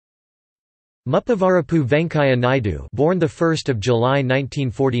Muppavarapu Venkaiah Naidu, born the 1st of July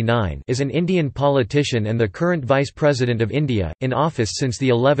 1949, is an Indian politician and the current Vice President of India, in office since the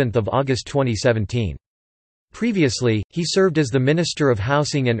 11th of August 2017. Previously, he served as the Minister of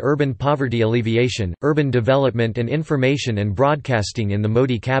Housing and Urban Poverty Alleviation, Urban Development and Information and Broadcasting in the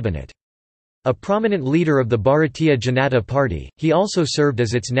Modi cabinet. A prominent leader of the Bharatiya Janata Party, he also served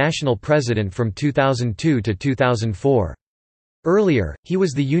as its national president from 2002 to 2004. Earlier, he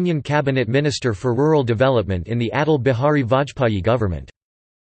was the Union Cabinet Minister for Rural Development in the Atal Bihari Vajpayee government.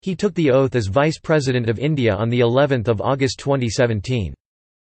 He took the oath as Vice President of India on the 11th of August 2017.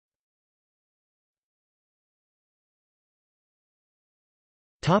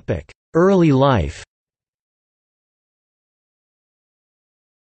 Early life.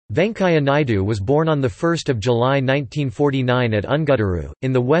 Venkaiah Naidu was born on 1 July 1949 at Unguddaru,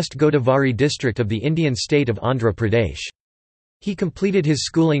 in the West Godavari district of the Indian state of Andhra Pradesh. He completed his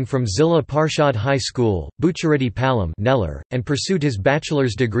schooling from Zilla Parshad High School, Buchareddy Palam, Nellore, and pursued his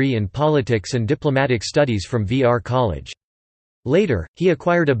bachelor's degree in politics and diplomatic studies from VR College. Later, he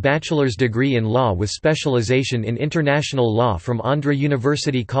acquired a bachelor's degree in law with specialization in international law from Andhra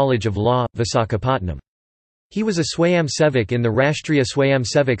University College of Law, Visakhapatnam. He was a Swayamsevak in the Rashtriya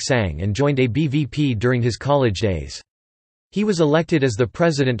Swayamsevak Sangh and joined ABVP during his college days. He was elected as the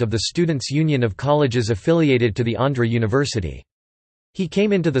president of the Students' Union of Colleges affiliated to the Andhra University. He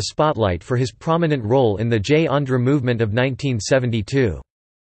came into the spotlight for his prominent role in the Jai Andhra movement of 1972.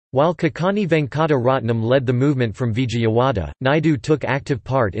 While Kakani Venkata Ratnam led the movement from Vijayawada, Naidu took active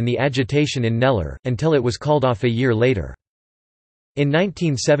part in the agitation in Nellore, until it was called off a year later. In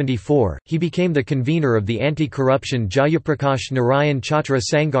 1974, he became the convener of the anti-corruption Jayaprakash Narayan Chhatra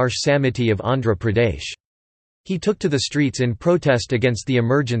Sangharsh Samiti of Andhra Pradesh. He took to the streets in protest against the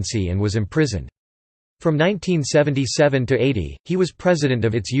emergency and was imprisoned. From 1977 to 80, he was president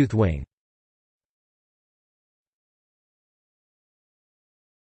of its youth wing.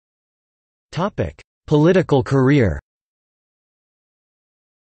 Political career.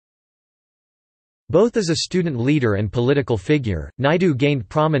 Both as a student leader and political figure, Naidu gained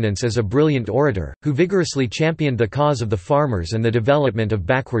prominence as a brilliant orator, who vigorously championed the cause of the farmers and the development of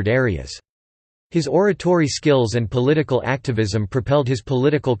backward areas. His oratory skills and political activism propelled his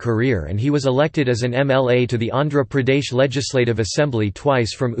political career, and he was elected as an MLA to the Andhra Pradesh Legislative Assembly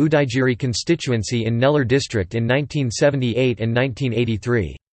twice from Udayagiri constituency in Nellore district in 1978 and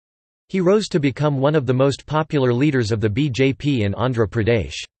 1983. He rose to become one of the most popular leaders of the BJP in Andhra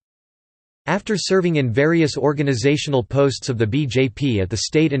Pradesh. After serving in various organizational posts of the BJP at the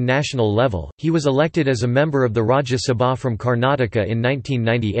state and national level, he was elected as a member of the Rajya Sabha from Karnataka in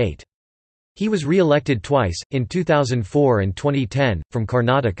 1998. He was re-elected twice, in 2004 and 2010, from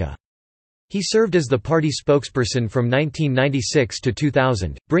Karnataka. He served as the party spokesperson from 1996 to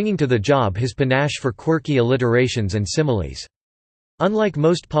 2000, bringing to the job his panache for quirky alliterations and similes. Unlike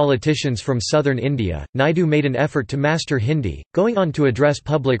most politicians from southern India, Naidu made an effort to master Hindi, going on to address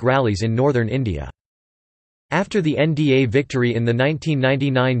public rallies in northern India. After the NDA victory in the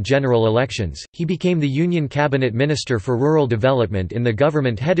 1999 general elections, he became the Union Cabinet Minister for Rural Development in the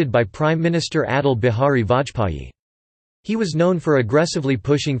government headed by Prime Minister Atal Bihari Vajpayee. He was known for aggressively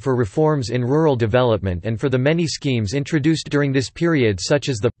pushing for reforms in rural development and for the many schemes introduced during this period such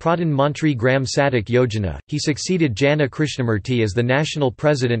as the Pradhan Mantri Gram Sadak Yojana. He succeeded Jana Krishnamurti as the national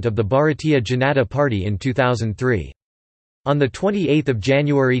president of the Bharatiya Janata Party in 2003. On 28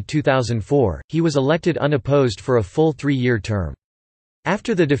 January 2004, he was elected unopposed for a full 3-year term.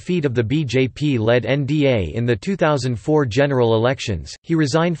 After the defeat of the BJP-led NDA in the 2004 general elections, he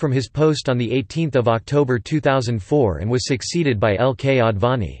resigned from his post on 18 October 2004 and was succeeded by L.K.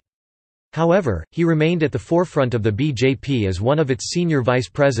 Advani. However, he remained at the forefront of the BJP as one of its senior vice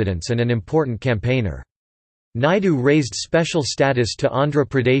presidents and an important campaigner. Naidu raised special status to Andhra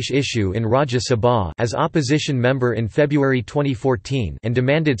Pradesh issue in Rajya Sabha as opposition member in February 2014 and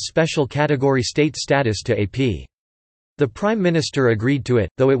demanded special category state status to AP. The Prime Minister agreed to it,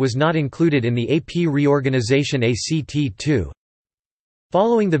 though it was not included in the AP reorganisation ACT-2.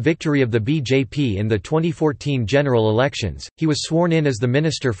 Following the victory of the BJP in the 2014 general elections, he was sworn in as the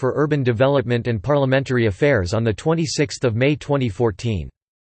Minister for Urban Development and Parliamentary Affairs on 26 May 2014.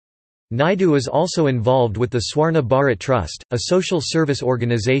 Naidu is also involved with the Swarna Bharat Trust, a social service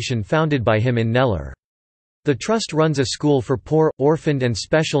organisation founded by him in Nellore. The trust runs a school for poor, orphaned and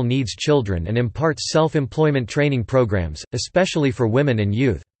special needs children and imparts self-employment training programs, especially for women and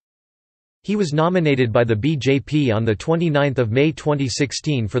youth. He was nominated by the BJP on 29 May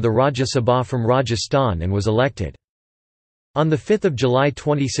 2016 for the Rajya Sabha from Rajasthan and was elected. On 5 July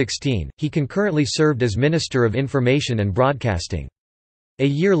 2016, he concurrently served as Minister of Information and Broadcasting. A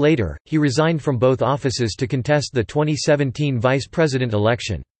year later, he resigned from both offices to contest the 2017 vice president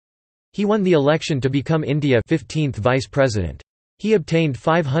election. He won the election to become India's 15th vice president. He obtained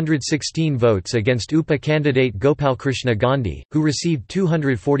 516 votes against UPA candidate Gopalkrishna Gandhi, who received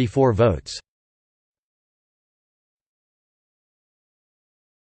 244 votes.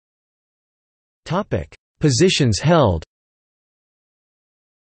 Positions held.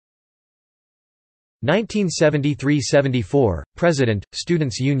 1973–74, President,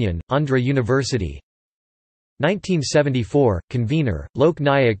 Students' Union, Andhra University. 1974, Convener, Lok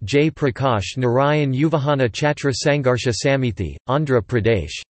Nayak Jai Prakash Narayan Yuvahana Chhatra Sangharsha Samithi, Andhra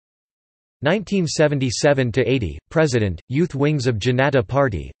Pradesh. 1977–80, President, Youth Wings of Janata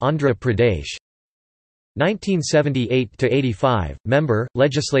Party, Andhra Pradesh. 1978–85, Member,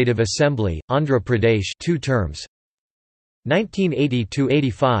 Legislative Assembly, Andhra Pradesh 2 terms.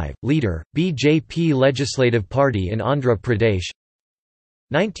 1980–85, Leader, BJP Legislative Party in Andhra Pradesh.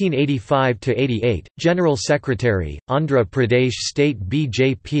 1985–88, General Secretary, Andhra Pradesh State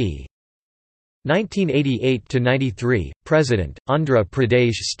BJP. 1988–93, President, Andhra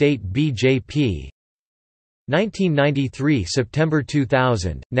Pradesh State BJP. 1993 – September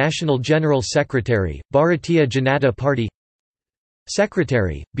 2000, National General Secretary, Bharatiya Janata Party.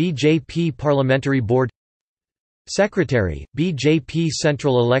 Secretary, BJP Parliamentary Board. Secretary, BJP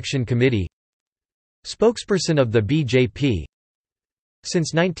Central Election Committee. Spokesperson of the BJP.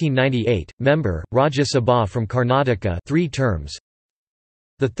 Since 1998, Member, Rajya Sabha from Karnataka 3 terms.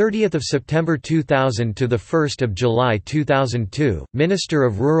 30 September 2000 to 1 July 2002, Minister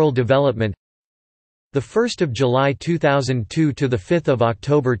of Rural Development. 1 July 2002 to 5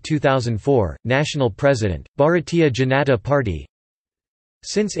 October 2004, National President, Bharatiya Janata Party.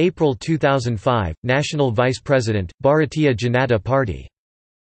 Since April 2005, National Vice President, Bharatiya Janata Party.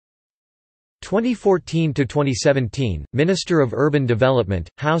 2014–2017, Minister of Urban Development,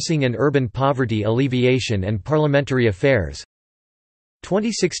 Housing and Urban Poverty Alleviation and Parliamentary Affairs.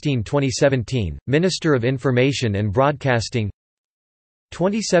 2016–2017, Minister of Information and Broadcasting.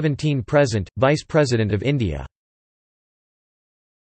 2017–present, Vice President of India.